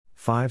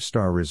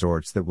5-star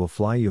resorts that will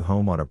fly you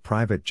home on a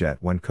private jet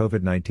when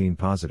COVID-19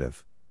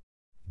 positive.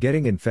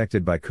 Getting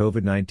infected by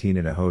COVID-19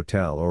 in a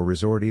hotel or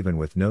resort even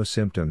with no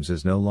symptoms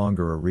is no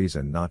longer a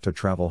reason not to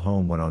travel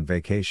home when on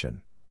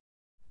vacation.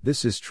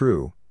 This is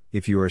true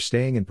if you are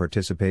staying in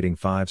participating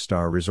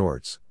 5-star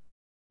resorts.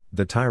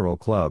 The Tyrol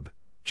Club,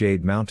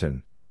 Jade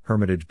Mountain,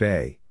 Hermitage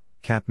Bay,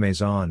 Cap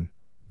Maison,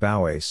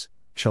 Bauace,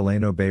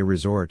 Chileno Bay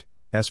Resort,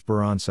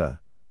 Esperanza,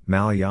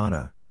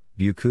 Maliana,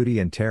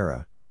 Bucuti and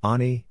Terra,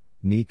 Ani,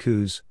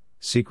 Nicus,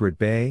 Secret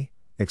Bay,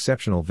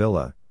 Exceptional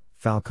Villa,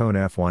 Falcone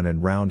F1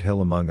 and Round Hill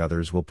among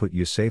others will put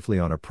you safely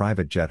on a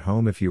private jet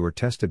home if you were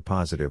tested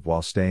positive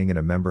while staying in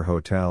a member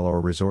hotel or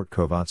resort.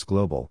 Covace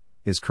Global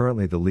is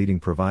currently the leading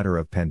provider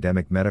of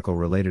pandemic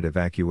medical-related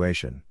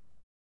evacuation.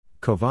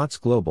 Covace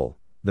Global,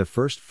 the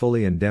first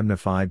fully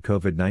indemnified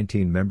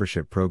COVID-19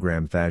 membership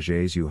program that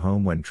pays you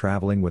home when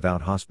traveling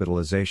without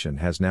hospitalization,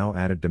 has now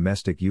added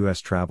domestic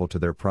U.S. travel to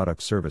their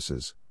product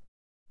services.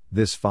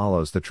 This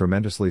follows the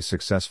tremendously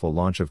successful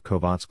launch of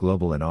Covace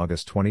Global in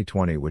August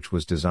 2020, which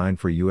was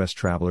designed for U.S.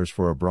 travelers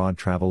for abroad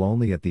travel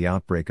only at the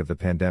outbreak of the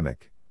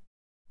pandemic.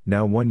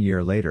 Now 1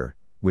 year later,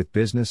 with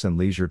business and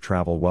leisure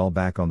travel well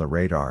back on the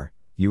radar,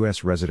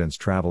 U.S. residents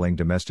traveling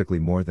domestically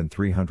more than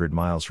 300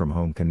 miles from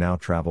home can now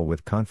travel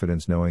with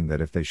confidence, knowing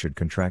that if they should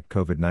contract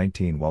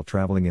COVID-19 while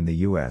traveling in the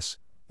U.S.,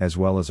 as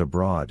well as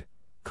abroad,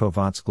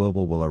 Covace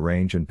Global will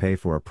arrange and pay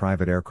for a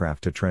private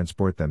aircraft to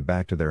transport them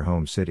back to their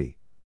home city.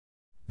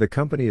 The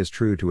company is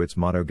true to its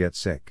motto: get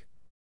sick,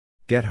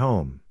 get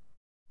home.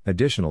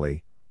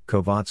 Additionally,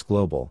 Covace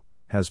Global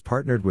has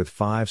partnered with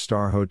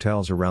 5-star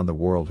hotels around the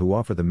world who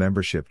offer the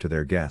membership to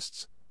their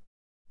guests.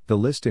 The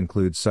list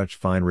includes such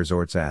fine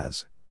resorts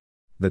as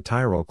the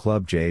Tyrol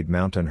Club, Jade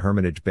Mountain,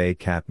 Hermitage Bay,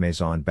 Cap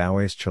Maison,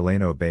 Bauace,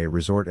 Chileno Bay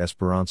Resort,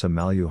 Esperanza,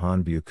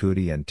 Maluhan,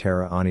 Bucuti and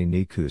Terra, Ani,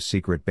 Nicus,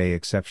 Secret Bay,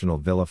 Exceptional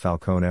Villa,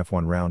 Falcone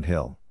F1, Round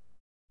Hill.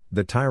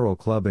 The Tyrol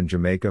Club in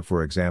Jamaica,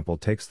 for example,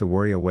 takes the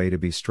worry away to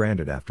be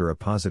stranded after a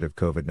positive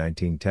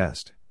COVID-19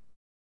 test.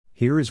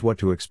 Here is what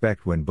to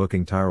expect when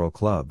booking Tyrol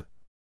Club.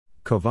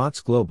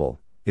 Covace Global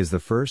is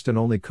the first and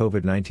only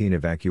COVID-19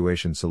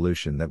 evacuation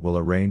solution that will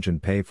arrange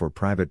and pay for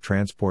private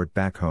transport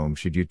back home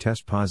should you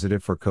test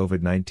positive for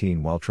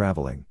COVID-19 while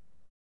traveling.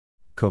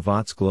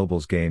 Covace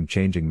Global's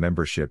game-changing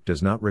membership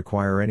does not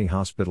require any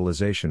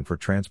hospitalization for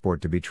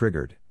transport to be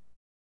triggered.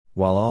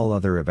 While all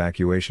other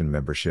evacuation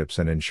memberships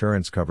and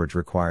insurance coverage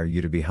require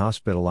you to be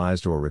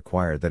hospitalized or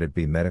require that it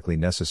be medically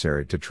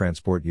necessary to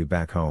transport you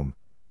back home,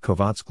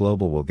 Covace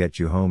Global will get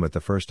you home at the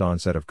first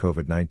onset of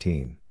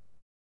COVID-19.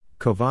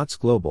 Covace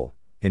Global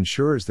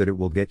ensures that it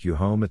will get you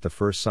home at the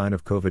first sign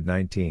of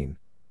COVID-19,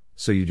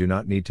 so you do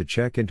not need to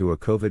check into a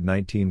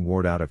COVID-19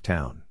 ward out of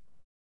town.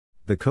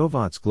 The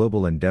Covace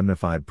Global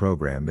Indemnified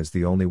program is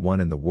the only one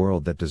in the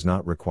world that does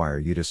not require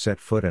you to set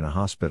foot in a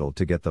hospital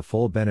to get the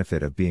full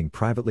benefit of being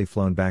privately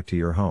flown back to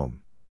your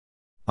home.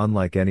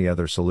 Unlike any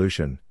other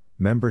solution,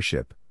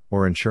 membership,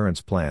 or insurance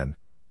plan,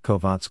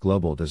 Covace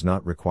Global does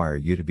not require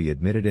you to be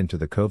admitted into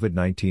the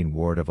COVID-19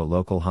 ward of a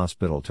local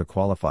hospital to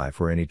qualify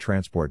for any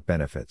transport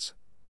benefits.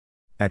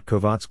 At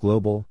Covace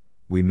Global,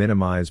 we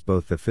minimize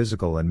both the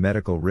physical and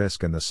medical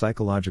risk and the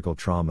psychological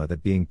trauma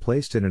that being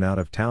placed in an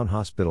out-of-town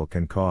hospital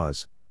can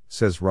cause,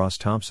 says Ross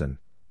Thompson,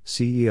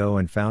 CEO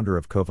and founder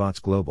of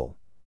Covace Global.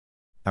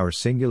 Our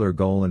singular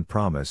goal and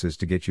promise is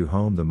to get you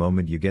home the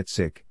moment you get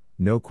sick,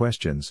 no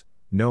questions,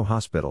 no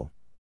hospital.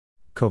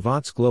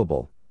 Covace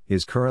Global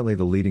is currently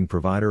the leading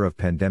provider of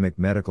pandemic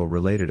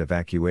medical-related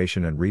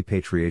evacuation and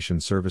repatriation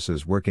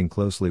services, working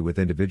closely with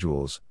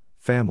individuals,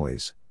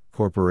 families,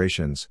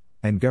 corporations,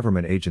 and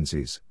government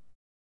agencies.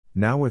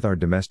 Now with our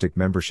domestic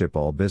membership,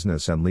 all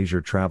business and leisure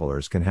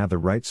travelers can have the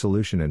right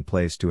solution in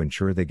place to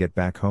ensure they get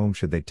back home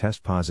should they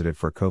test positive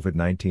for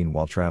COVID-19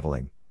 while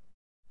traveling.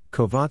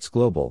 Covace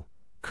Global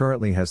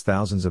currently has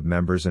thousands of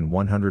members and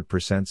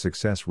 100%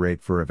 success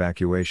rate for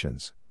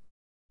evacuations.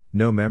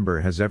 No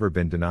member has ever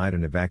been denied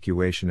an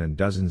evacuation, and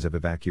dozens of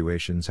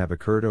evacuations have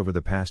occurred over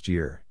the past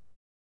year.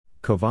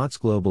 Covace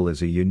Global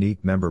is a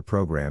unique member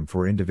program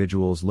for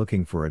individuals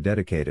looking for a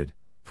dedicated,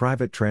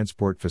 private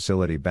transport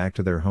facility back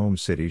to their home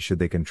city should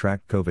they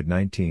contract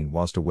COVID-19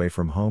 whilst away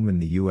from home in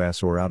the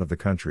U.S. or out of the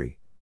country.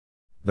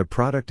 The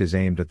product is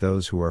aimed at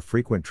those who are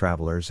frequent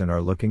travelers and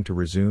are looking to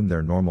resume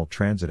their normal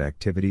transit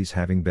activities,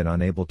 having been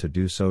unable to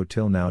do so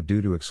till now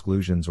due to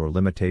exclusions or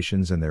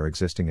limitations in their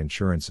existing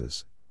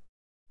insurances.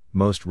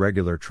 Most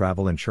regular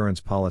travel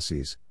insurance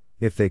policies,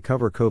 if they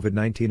cover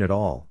COVID-19 at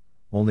all,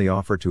 only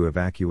offer to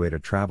evacuate a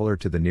traveler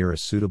to the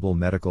nearest suitable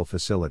medical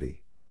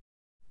facility.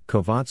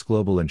 Covace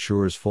Global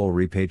ensures full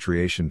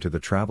repatriation to the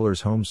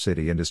traveler's home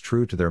city and is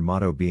true to their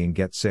motto being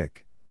get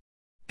sick,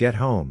 get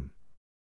home.